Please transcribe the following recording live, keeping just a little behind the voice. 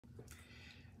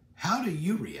How do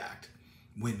you react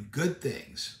when good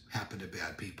things happen to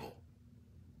bad people?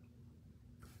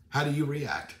 How do you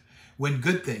react when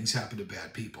good things happen to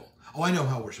bad people? Oh, I know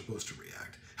how we're supposed to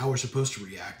react. How we're supposed to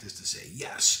react is to say,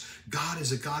 yes, God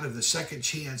is a God of the second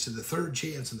chance and the third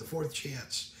chance and the fourth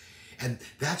chance. And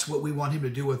that's what we want him to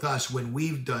do with us when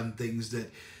we've done things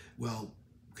that, well,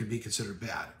 could be considered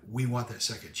bad. We want that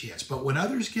second chance. But when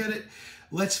others get it,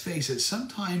 let's face it,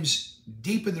 sometimes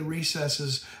deep in the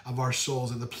recesses of our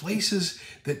souls and the places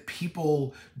that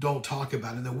people don't talk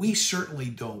about and that we certainly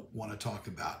don't want to talk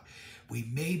about, we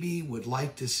maybe would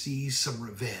like to see some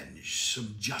revenge,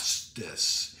 some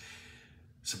justice,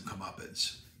 some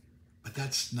comeuppance. But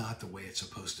that's not the way it's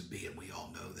supposed to be, and we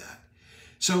all know that.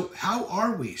 So how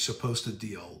are we supposed to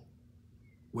deal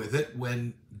with it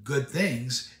when good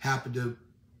things happen to,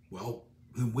 well,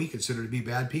 whom we consider to be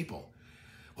bad people?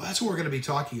 Well, that's what we're going to be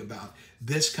talking about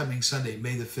this coming Sunday,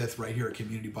 May the 5th, right here at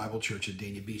Community Bible Church in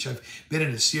Dania Beach. I've been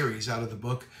in a series out of the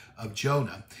book of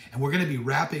Jonah, and we're going to be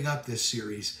wrapping up this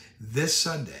series this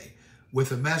Sunday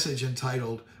with a message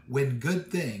entitled, When Good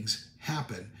Things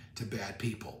Happen to Bad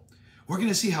People. We're going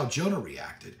to see how Jonah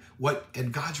reacted,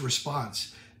 and God's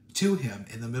response to him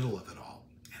in the middle of it all.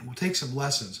 And we'll take some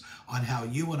lessons on how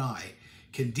you and I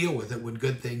can deal with it when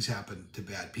good things happen to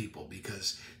bad people,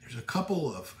 because there's a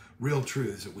couple of real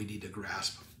truths that we need to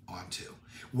grasp onto.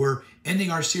 We're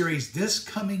ending our series this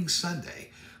coming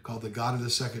Sunday called The God of the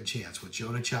Second Chance with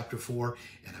Jonah chapter 4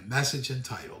 and a message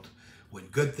entitled, When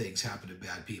Good Things Happen to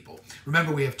Bad People.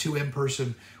 Remember, we have 2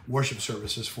 in-person worship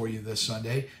services for you this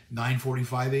Sunday,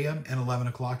 9:45 a.m. and 11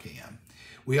 o'clock a.m.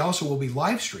 We also will be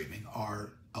live streaming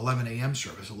our 11 a.m.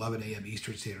 service, 11 a.m.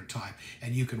 Eastern Standard Time,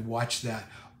 and you can watch that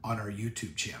on our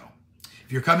YouTube channel.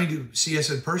 If you're coming to see us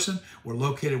in person, we're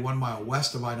located 1 mile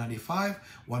west of I-95,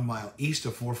 1 mile east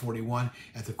of 441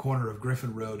 at the corner of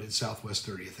Griffin Road and Southwest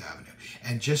 30th Avenue.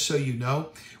 And just so you know,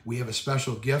 we have a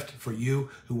special gift for you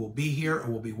who will be here or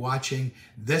will be watching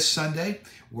this Sunday.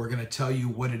 We're going to tell you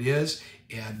what it is,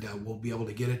 and we'll be able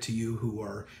to get it to you who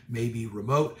are maybe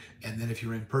remote. And then if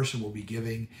you're in person, we'll be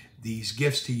giving these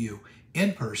gifts to you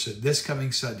in person this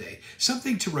coming Sunday.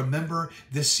 Something to remember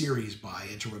this series by,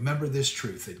 and to remember this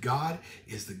truth, that God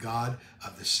is the God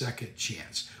of the second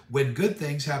chance. When good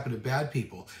things happen to bad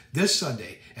people, this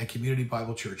Sunday at Community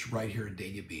Bible Church right here in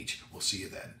Dania Beach. We'll see you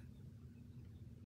then.